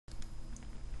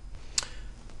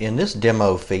In this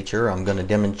demo feature, I'm going to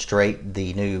demonstrate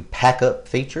the new pack-up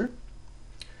feature.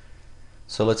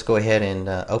 So let's go ahead and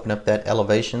open up that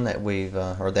elevation that we've,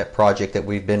 or that project that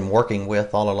we've been working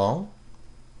with all along.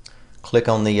 Click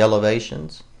on the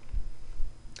elevations.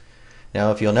 Now,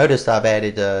 if you'll notice, I've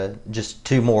added just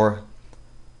 2 more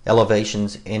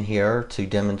elevations in here to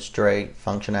demonstrate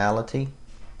functionality.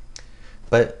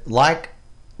 But like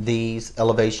these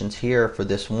elevations here for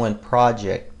this one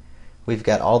project, we've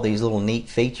got all these little neat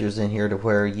features in here to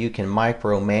where you can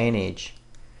micromanage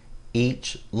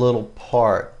each little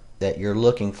part that you're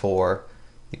looking for.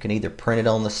 You can either print it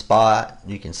on the spot,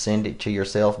 you can send it to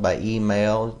yourself by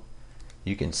email,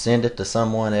 you can send it to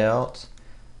someone else.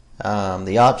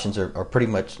 The options are pretty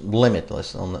much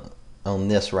limitless on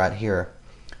this right here.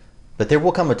 But there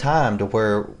will come a time to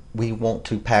where we want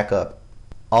to pack up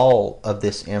all of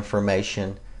this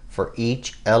information for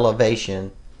each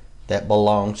elevation that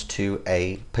belongs to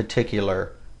a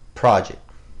particular project.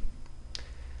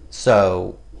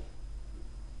 So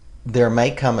there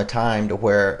may come a time to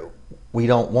where we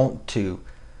don't want to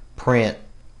print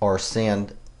or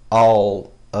send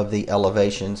all of the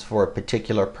elevations for a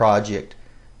particular project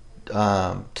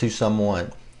to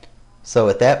someone. So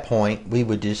at that point we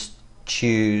would just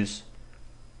choose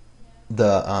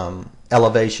the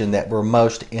elevation that we're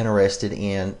most interested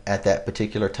in at that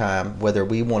particular time, whether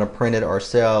we want to print it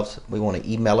ourselves, we want to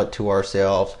email it to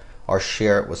ourselves, or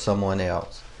share it with someone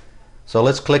else. So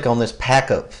let's click on this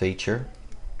pack-up feature.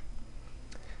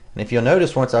 And if you'll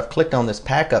notice, once I've clicked on this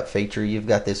pack-up feature, you've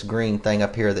got this green thing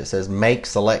up here that says Make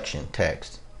Selection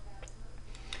text.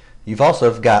 You've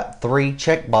also got 3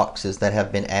 check boxes that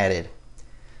have been added.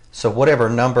 So whatever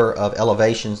number of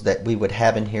elevations that we would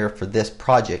have in here for this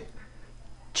project,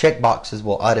 check boxes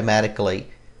will automatically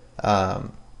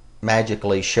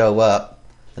magically show up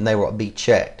and they will be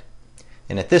checked.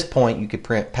 And at this point you could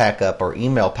print pack up or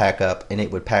email pack up and it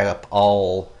would pack up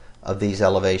all of these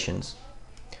elevations.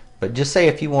 But just say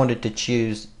if you wanted to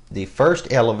choose the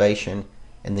first elevation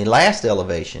and the last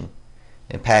elevation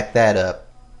and pack that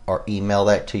up or email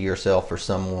that to yourself or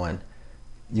someone,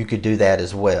 you could do that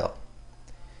as well.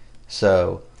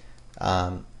 So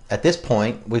at this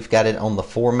point we've got it on the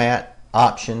format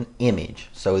option image.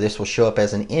 So this will show up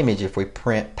as an image if we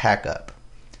print pack up.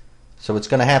 So what's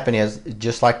going to happen is,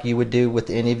 just like you would do with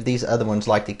any of these other ones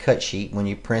like the cut sheet, when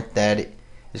you print that, it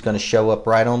is going to show up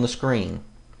right on the screen.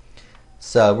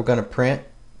 So we're going to print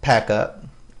pack up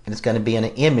and it's going to be in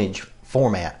an image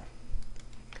format.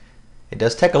 It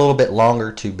does take a little bit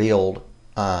longer to build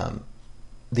the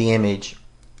image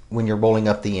when you're rolling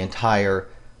up the entire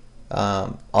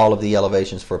all of the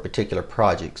elevations for a particular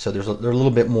project. So there's a little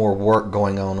bit more work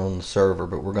going on the server,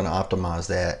 but we're going to optimize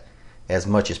that as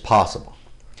much as possible.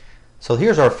 So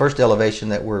here's our first elevation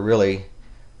that we're really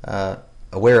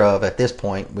aware of at this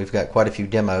point. We've got quite a few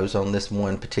demos on this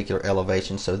one particular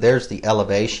elevation. So there's the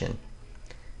elevation,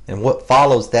 and what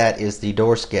follows that is the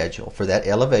door schedule for that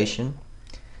elevation,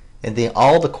 and then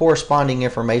all the corresponding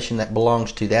information that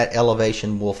belongs to that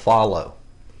elevation will follow.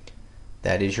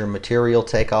 That is your material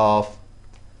takeoff,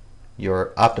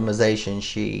 your optimization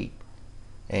sheet,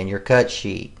 and your cut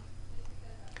sheet.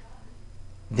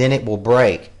 Then it will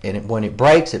break, and when it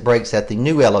breaks at the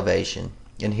new elevation.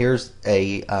 And here's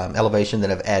a elevation that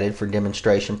I've added for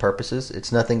demonstration purposes.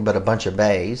 It's nothing but a bunch of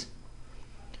bays.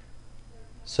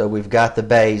 So we've got the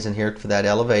bays in here for that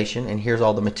elevation, and here's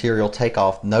all the material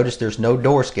takeoff. Notice there's no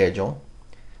door schedule.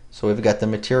 So we've got the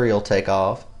material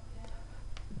takeoff,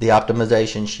 the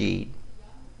optimization sheet,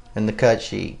 and the cut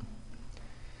sheet.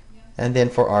 And then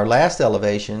for our last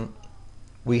elevation,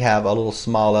 we have a little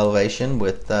small elevation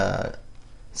with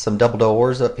some double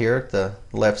doors up here at the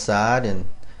left side and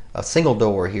a single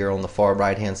door here on the far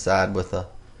right hand side with a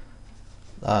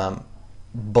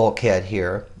bulkhead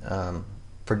here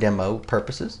for demo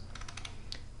purposes.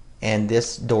 And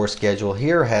this door schedule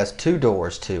here has 2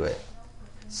 doors to it.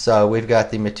 So we've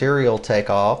got the material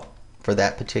takeoff for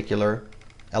that particular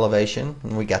elevation,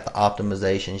 and we got the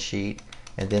optimization sheet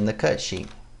and then the cut sheet.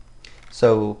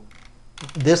 So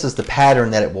this is the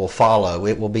pattern that it will follow.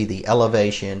 It will be the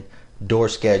elevation, door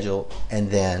schedule,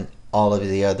 and then all of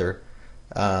the other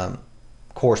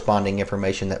corresponding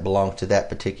information that belongs to that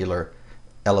particular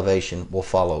elevation will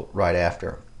follow right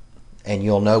after. And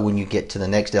you'll know when you get to the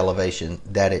next elevation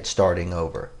that it's starting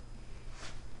over.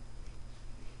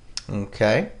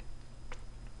 Okay.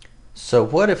 So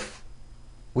what if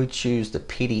we choose the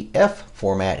PDF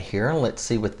format here, and let's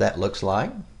see what that looks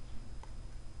like.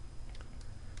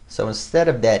 So instead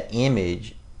of that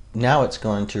image, now it's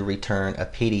going to return a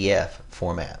PDF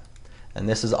format. And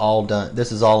this is all done,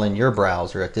 this is all in your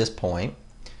browser at this point.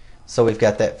 So we've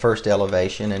got that first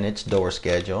elevation and its door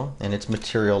schedule and its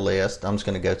material list. I'm just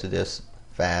going to go through this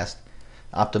fast.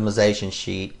 Optimization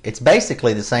sheet. It's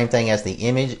basically the same thing as the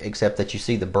image, except that you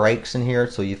see the breaks in here,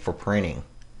 so for printing.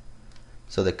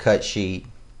 So the cut sheet,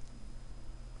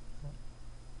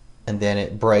 and then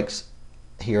it breaks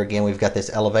here again. We've got this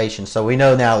elevation, so we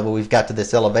know now that we've got to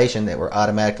this elevation that we're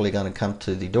automatically going to come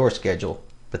to the door schedule,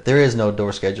 but there is no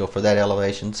door schedule for that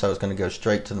elevation, so it's going to go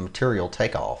straight to the material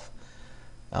takeoff.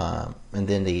 And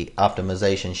then the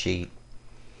optimization sheet,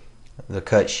 the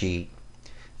cut sheet,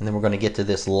 and then we're going to get to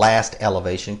this last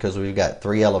elevation because we've got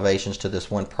 3 elevations to this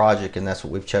one project, and that's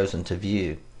what we've chosen to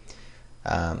view.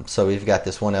 So we've got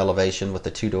this one elevation with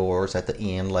the 2 doors at the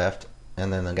end left,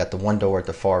 and then I've got the 1 door at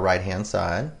the far right hand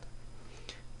side.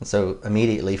 And so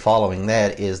immediately following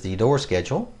that is the door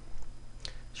schedule.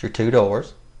 It's your 2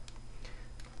 doors.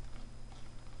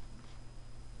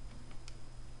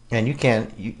 And you can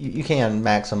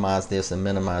maximize this and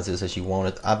minimize this as you want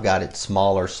it. I've got it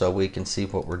smaller so we can see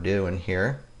what we're doing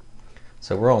here.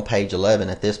 So we're on page 11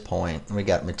 at this point. We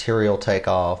got material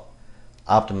takeoff,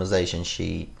 optimization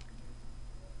sheet,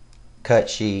 cut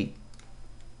sheet,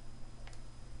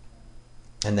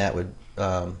 and that would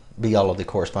be all of the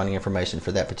corresponding information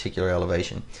for that particular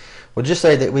elevation. We'll just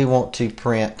say that we want to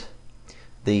print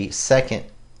the 2nd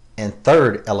and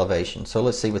 3rd elevation. So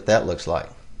let's see what that looks like.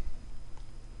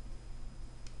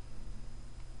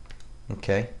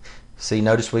 Okay, see,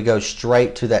 notice we go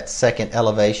straight to that 2nd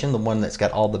elevation, the one that's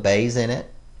got all the bays in it.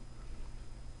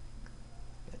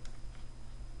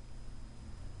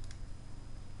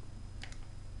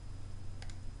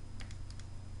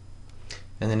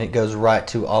 And then it goes right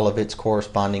to all of its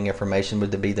corresponding information,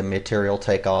 would be the material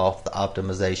takeoff, the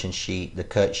optimization sheet, the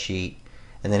cut sheet,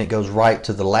 and then it goes right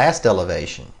to the last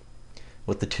elevation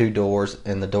with the 2 doors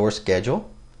and the door schedule,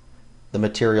 the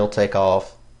material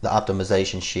takeoff, the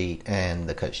optimization sheet, and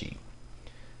the cut sheet.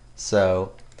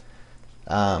 So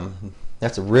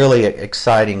that's a really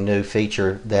exciting new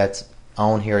feature that's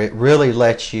on here. It really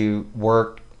lets you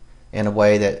work in a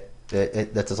way that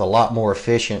is a lot more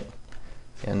efficient,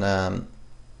 and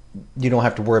you don't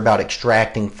have to worry about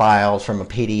extracting files from a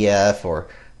PDF or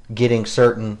getting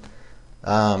certain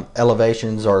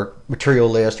elevations or material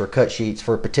lists or cut sheets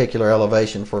for a particular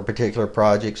elevation for a particular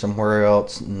project somewhere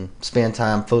else and spend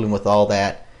time fooling with all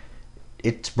that.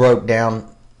 It's broke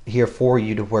down here for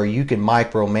you to where you can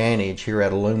micromanage here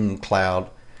at AlumCloud,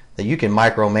 that you can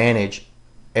micromanage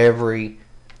every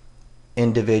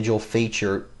individual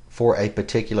feature for a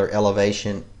particular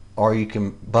elevation, or you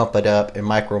can bump it up and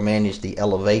micromanage the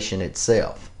elevation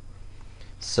itself.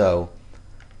 So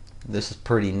this is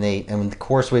pretty neat. And of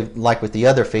course, like with the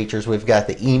other features, we've got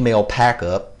the email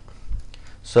backup.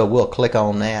 So we'll click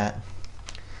on that.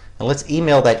 And let's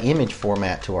email that image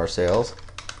format to ourselves.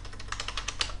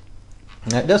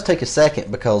 Now it does take a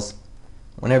second because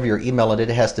whenever you're emailing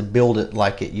it, it has to build it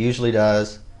like it usually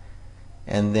does,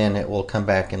 and then it will come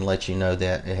back and let you know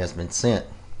that it has been sent.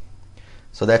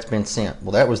 So that's been sent.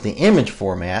 Well, that was the image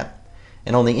format,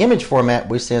 and on the image format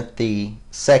we sent the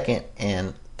 2nd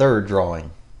and 3rd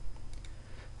drawing.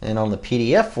 And on the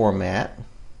PDF format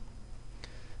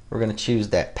we're going to choose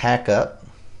that pack up,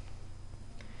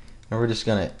 and we're just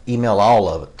going to email all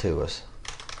of it to us.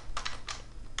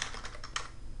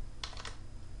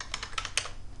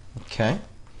 Okay, and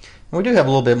we do have a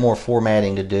little bit more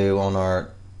formatting to do on our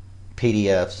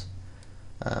PDFs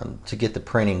to get the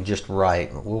printing just right.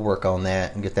 We'll work on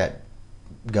that and get that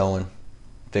going,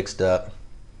 fixed up.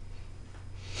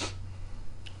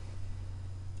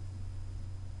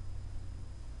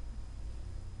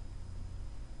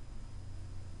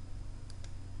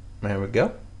 There we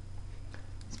go.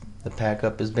 The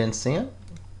backup has been sent.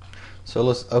 So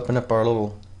let's open up our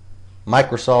little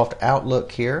Microsoft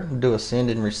Outlook here, do a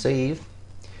send and receive.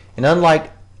 And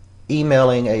unlike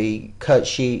emailing a cut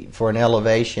sheet for an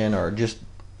elevation or just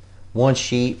one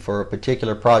sheet for a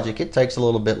particular project, it takes a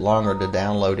little bit longer to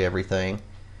download everything.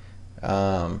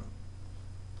 So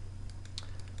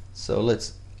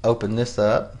let's open this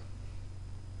up.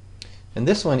 And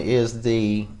this one is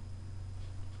the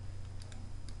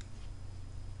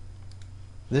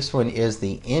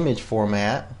image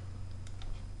format.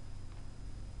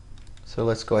 So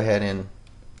let's go ahead and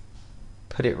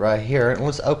put it right here, and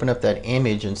let's open up that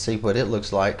image and see what it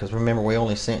looks like, because remember we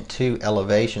only sent 2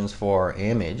 elevations for our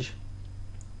image.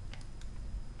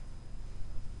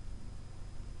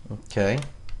 Okay,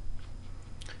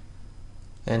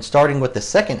 and starting with the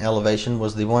 2nd elevation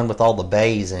was the one with all the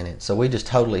bays in it, so we just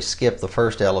totally skipped the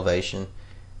 1st elevation,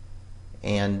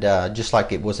 and just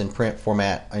like it was in print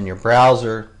format in your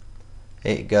browser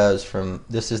it goes from,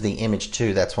 this is the image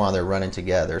 2, that's why they're running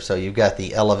together. So you've got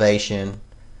the elevation,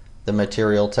 the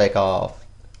material takeoff,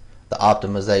 the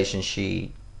optimization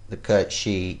sheet, the cut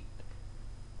sheet,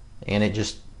 and it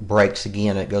just breaks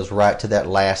again. It goes right to that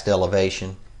last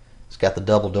elevation. It's got the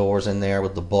double doors in there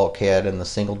with the bulkhead and the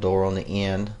single door on the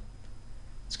end.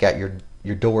 It's got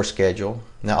your door schedule.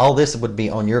 Now all this would be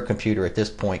on your computer at this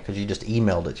point because you just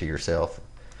emailed it to yourself.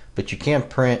 But you can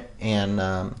print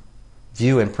and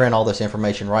view and print all this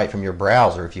information right from your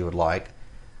browser if you would like.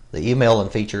 The emailing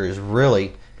feature is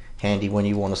really handy when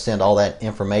you want to send all that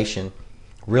information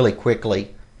really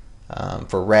quickly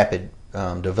for rapid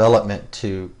development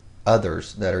to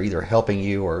others that are either helping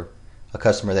you, or a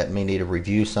customer that may need to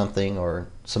review something, or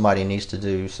somebody needs to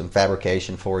do some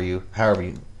fabrication for you,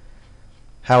 however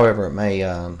it may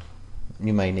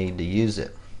you may need to use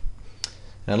it.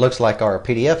 And it looks like our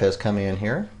PDF has come in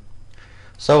here.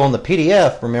 So on the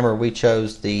PDF, remember we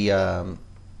chose to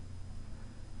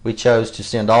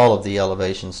send all of the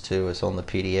elevations to us on the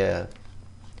PDF.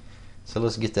 So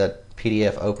let's get that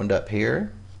PDF opened up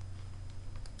here.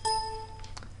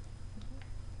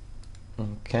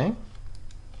 Okay.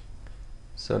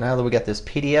 So now that we got this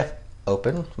PDF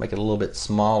open, make it a little bit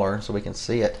smaller so we can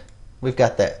see it. We've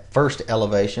got that first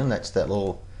elevation. That's that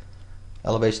little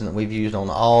elevation that we've used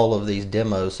on all of these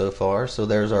demos so far. So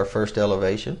there's our first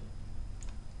elevation.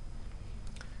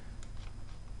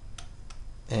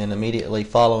 And immediately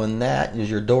following that is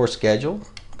your door schedule,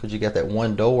 because you got that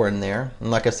one door in there.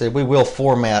 And like I said, we will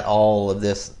format all of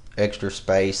this extra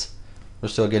space. We're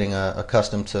still getting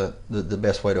accustomed to the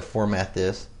best way to format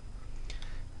this.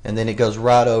 And then it goes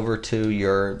right over to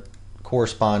your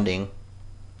corresponding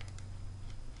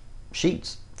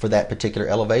sheets for that particular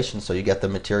elevation. So you got the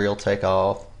material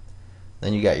takeoff,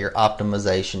 then you got your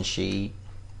optimization sheet,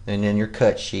 and then your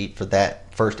cut sheet for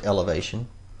that first elevation.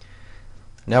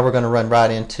 Now we're going to run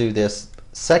right into this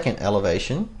second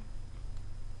elevation,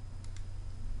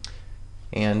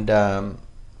 and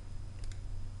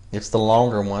it's the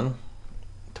longer one,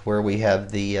 to where we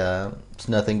have the it's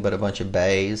nothing but a bunch of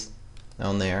bays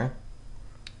on there,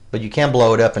 but you can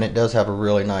blow it up, and it does have a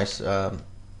really nice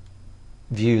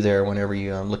view there whenever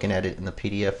you're looking at it in the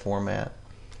PDF format.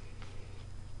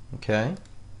 Okay,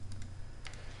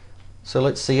 so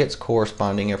let's see its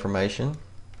corresponding information.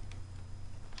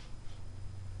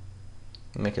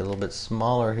 Make it a little bit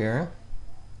smaller here.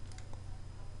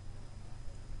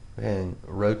 Go ahead and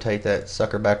rotate that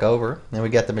sucker back over. Then we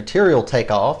got the material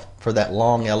takeoff for that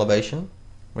long elevation.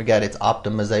 We got its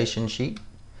optimization sheet,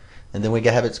 and then we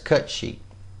have its cut sheet.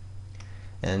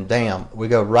 And bam, we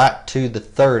go right to the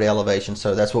third elevation.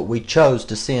 So that's what we chose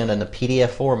to send in the PDF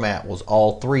format, was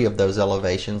all three of those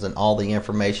elevations and all the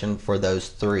information for those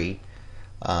three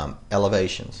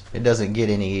elevations. It doesn't get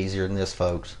any easier than this,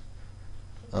 folks.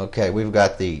 Okay, we've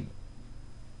got the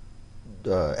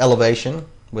elevation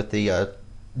with the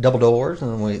double doors,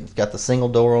 and we've got the single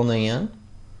door on the end.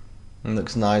 It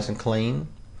looks nice and clean. And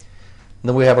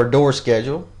then we have our door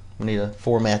schedule. We need to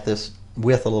format this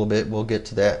width a little bit. We'll get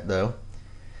to that though.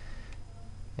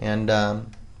 And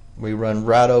we run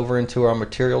right over into our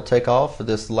material takeoff for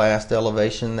this last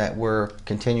elevation that we're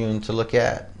continuing to look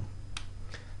at.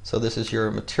 So this is your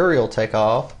material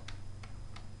takeoff.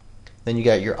 Then you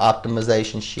got your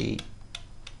optimization sheet,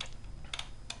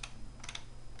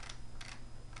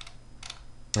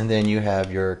 and then you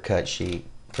have your cut sheet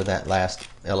for that last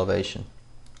elevation.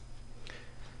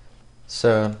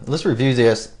 So let's review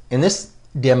this. In this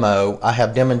demo, I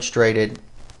have demonstrated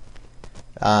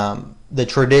the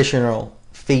traditional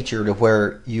feature to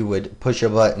where you would push a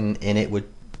button and it would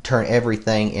turn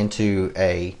everything into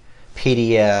a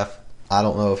PDF. I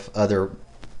don't know if other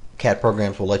CAD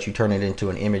programs will let you turn it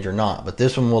into an image or not, but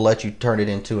this one will let you turn it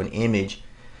into an image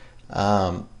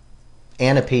and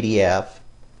a PDF.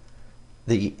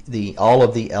 All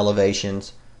of the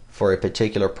elevations for a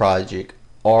particular project,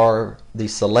 or the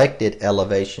selected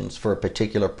elevations for a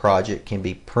particular project, can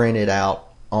be printed out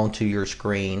onto your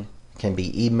screen, can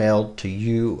be emailed to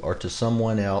you or to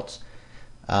someone else,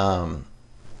 and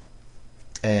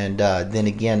then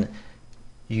again,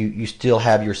 you still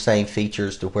have your same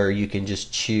features to where you can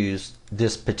just choose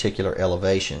this particular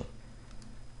elevation.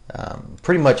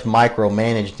 Pretty much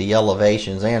micromanage the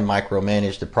elevations and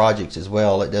micromanage the projects as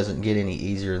well. It doesn't get any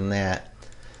easier than that.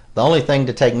 The only thing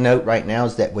to take note right now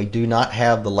is that we do not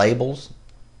have the labels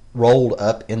rolled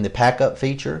up in the pack-up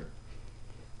feature.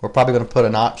 We're probably going to put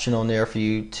an option on there for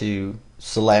you to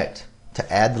select to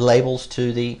add the labels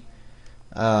to the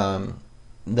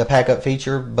pack-up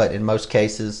feature, but in most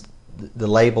cases the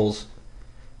labels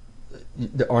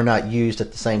are not used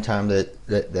at the same time that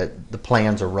the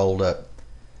plans are rolled up.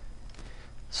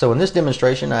 So in this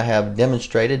demonstration, I have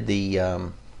demonstrated the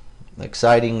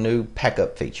exciting new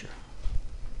pack-up feature.